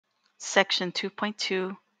Section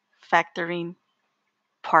 2.2 Factoring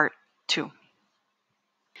Part 2.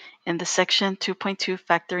 In the Section 2.2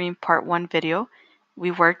 Factoring Part 1 video, we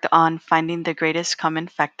worked on finding the greatest common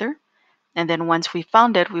factor, and then once we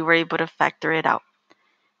found it, we were able to factor it out.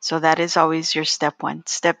 So that is always your step 1.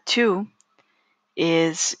 Step 2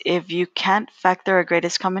 is if you can't factor a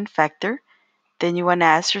greatest common factor, then you want to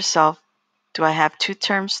ask yourself, do I have 2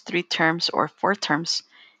 terms, 3 terms, or 4 terms?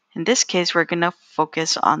 In this case, we're going to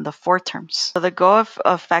focus on the 4 terms. So the goal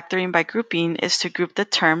of factoring by grouping is to group the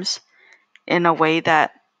terms in a way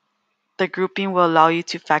that the grouping will allow you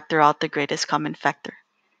to factor out the greatest common factor.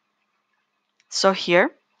 So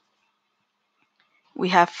here we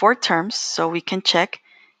have 4 terms, so we can check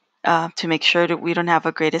to make sure that we don't have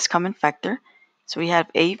a greatest common factor. So we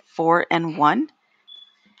have 8, 4, and 1.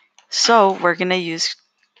 So we're going to use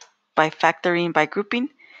by factoring by grouping.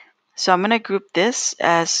 So I'm going to group this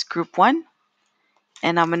as group 1,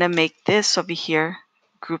 and I'm going to make this over here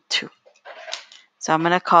group 2. So I'm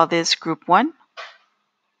going to call this group 1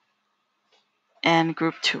 and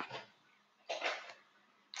group 2.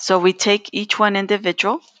 So we take each one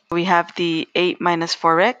individual. We have the 8 minus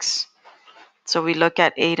 4x. So we look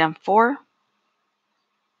at 8 and 4.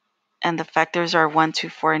 And the factors are 1, 2,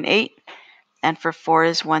 4, and 8. And for 4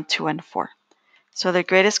 is 1, 2, and 4. So the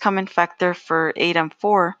greatest common factor for 8 and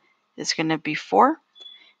 4 is going to be 4.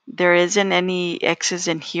 There isn't any x's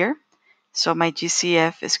in here, so my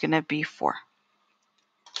GCF is going to be 4.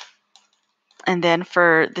 And then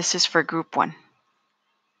this is for group 1.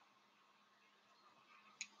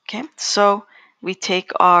 Okay, so we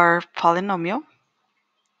take our polynomial,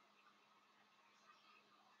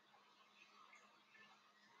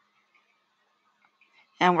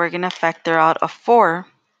 and we're going to factor out a 4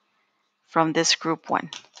 from this group 1.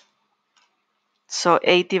 So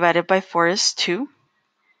 8 divided by 4 is 2.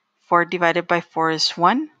 4 divided by 4 is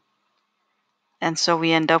 1. And so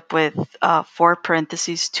we end up with 4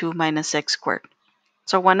 parentheses 2 minus x squared.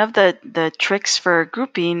 So one of the tricks for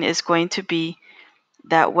grouping is going to be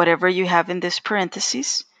that whatever you have in this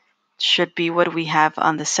parentheses should be what we have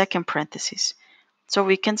on the second parentheses. So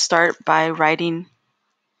we can start by writing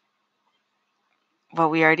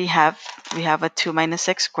what we already have. We have a 2 minus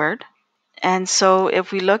x squared. And so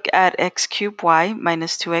if we look at x cubed y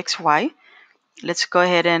minus 2xy, let's go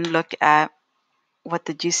ahead and look at what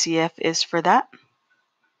the GCF is for that.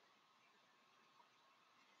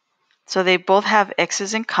 So they both have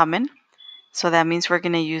x's in common. So that means we're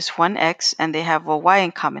going to use one x, and they have a y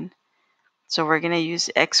in common. So we're going to use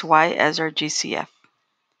xy as our GCF.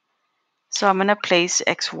 So I'm going to place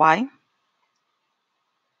xy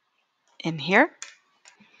in here.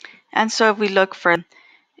 And so if we look for,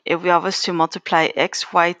 if we have us to multiply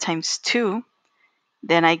xy times 2,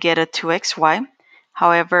 then I get a 2xy.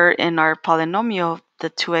 However, in our polynomial, the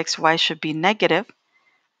 2xy should be negative.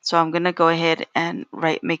 So I'm going to go ahead and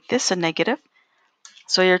make this a negative.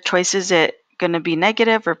 So your choice, is it going to be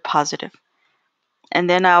negative or positive? And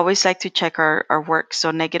then I always like to check our work. So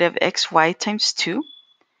negative xy times 2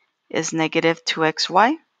 is negative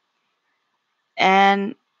 2xy.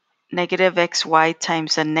 And negative xy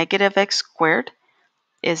times a negative x squared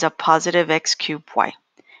is a positive x cubed y.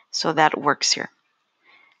 So that works here.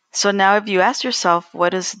 So now if you ask yourself,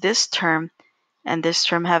 what does this term and this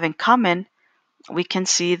term have in common? We can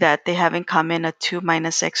see that they have in common a 2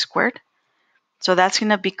 minus x squared. So that's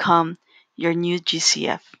going to become your new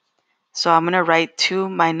GCF. So I'm going to write 2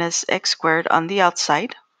 minus x squared on the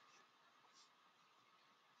outside.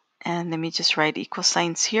 And let me just write equal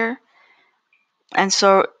signs here. And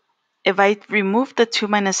so if I remove the 2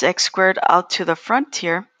 minus x squared out to the front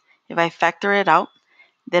here, if I factor it out,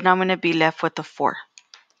 then I'm going to be left with a 4.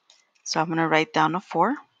 So I'm going to write down a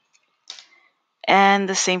 4. And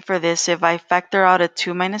the same for this. If I factor out a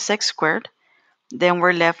 2 minus x squared, then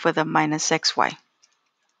we're left with a minus xy.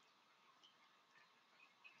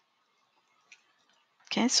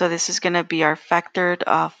 Okay, so this is going to be our factored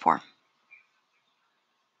form.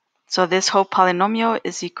 So this whole polynomial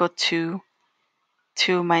is equal to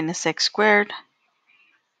 2 minus x squared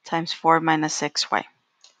times 4 minus xy.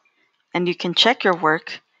 And you can check your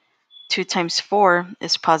work. 2 times 4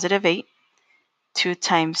 is positive 8. 2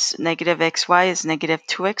 times negative xy is negative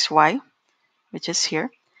 2xy, which is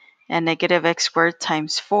here. And negative x squared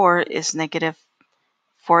times 4 is negative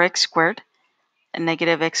 4x squared. And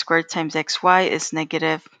negative x squared times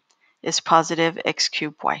xy is positive x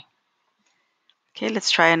cubed y. Okay,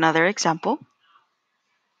 let's try another example.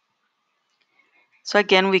 So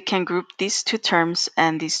again, we can group these 2 terms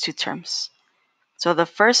and these 2 terms. So the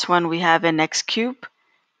first one, we have an x cubed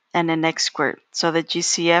and an x squared. So the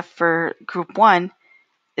GCF for group 1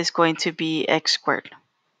 is going to be x squared.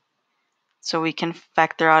 So we can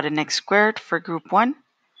factor out an x squared for group 1.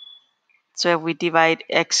 So if we divide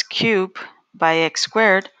x cubed by x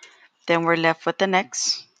squared, then we're left with an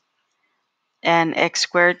x. And x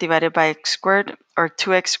squared divided by x squared, or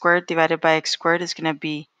 2x squared divided by x squared, is going to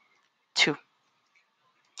be 2.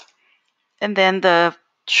 And then the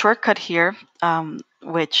shortcut here,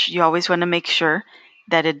 which you always want to make sure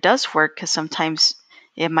that it does work, because sometimes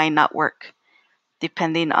it might not work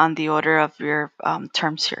depending on the order of your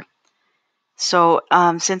terms here. So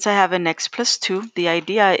since I have an x plus 2, the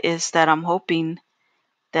idea is that I'm hoping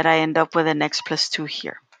that I end up with an x plus 2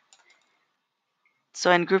 here.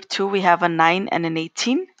 So in group 2, we have a 9 and an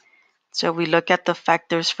 18. So we look at the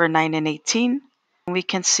factors for 9 and 18. We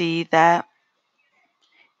can see that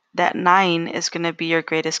 9 is going to be your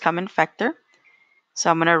greatest common factor. So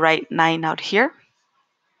I'm going to write 9 out here.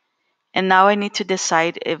 And now I need to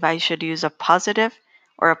decide if I should use a positive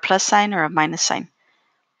or a plus sign or a minus sign.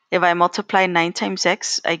 If I multiply 9 times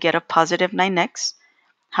x, I get a positive 9x.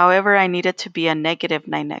 However, I need it to be a negative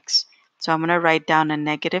 9x. So I'm going to write down a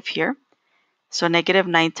negative here. So negative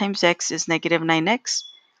 9 times x is negative 9x.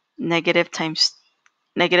 Negative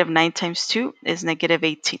 9 times 2 is negative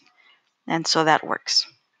 18. And so that works.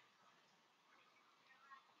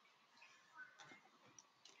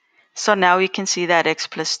 So now we can see that x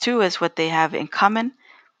plus 2 is what they have in common.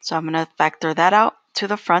 So I'm going to factor that out to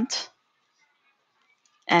the front.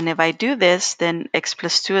 And if I do this, then x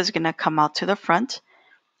plus 2 is going to come out to the front,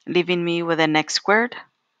 leaving me with an x squared.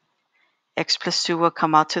 X plus 2 will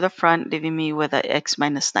come out to the front, leaving me with an x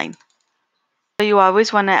minus 9. So you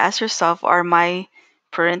always want to ask yourself, are my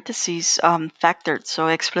parentheses factored? So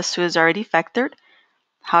x plus 2 is already factored.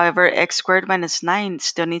 However, x squared minus 9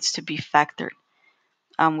 still needs to be factored.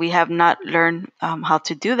 We have not learned how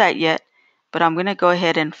to do that yet, but I'm going to go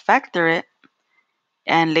ahead and factor it.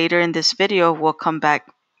 And later in this video, we'll come back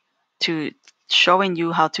to showing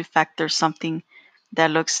you how to factor something that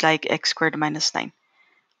looks like x squared minus 9.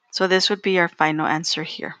 So this would be our final answer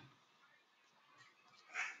here.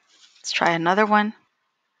 Let's try another one.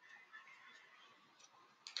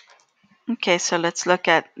 Okay, so let's look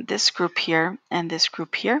at this group here and this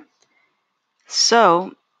group here.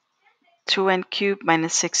 So 2n cubed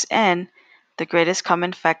minus 6n, the greatest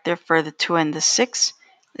common factor for the 2 and the 6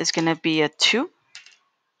 is going to be a 2.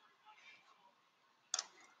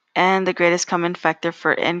 And the greatest common factor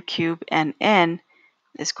for n cubed and n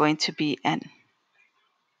is going to be n.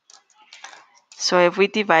 So if we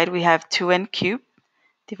divide, we have 2n cubed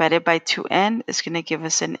divided by 2n is going to give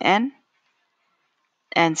us an n.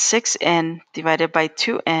 And 6n divided by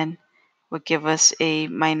 2n would give us a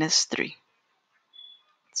minus 3.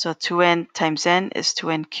 So 2n times n is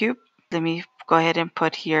 2n cubed. Let me go ahead and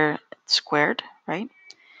put here squared, right?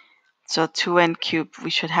 So 2n cubed, we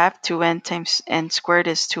should have 2n times n squared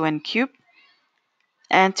is 2n cubed.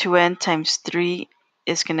 And 2n times 3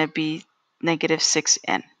 is going to be negative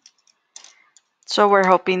 6n. So we're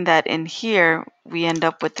hoping that in here, we end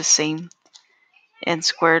up with the same n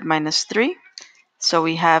squared minus 3. So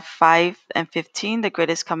we have 5 and 15. The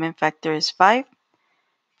greatest common factor is 5.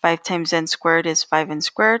 5 times n squared is 5n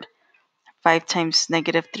squared. 5 times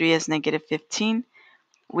negative 3 is negative 15.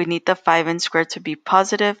 We need the 5n squared to be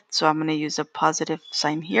positive, so I'm going to use a positive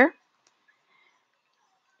sign here.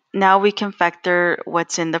 Now we can factor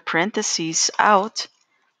what's in the parentheses out.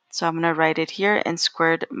 So I'm going to write it here, n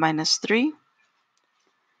squared minus 3.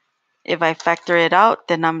 If I factor it out,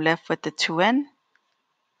 then I'm left with the 2n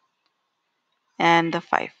and the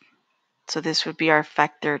 5. So this would be our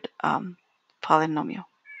factored polynomial.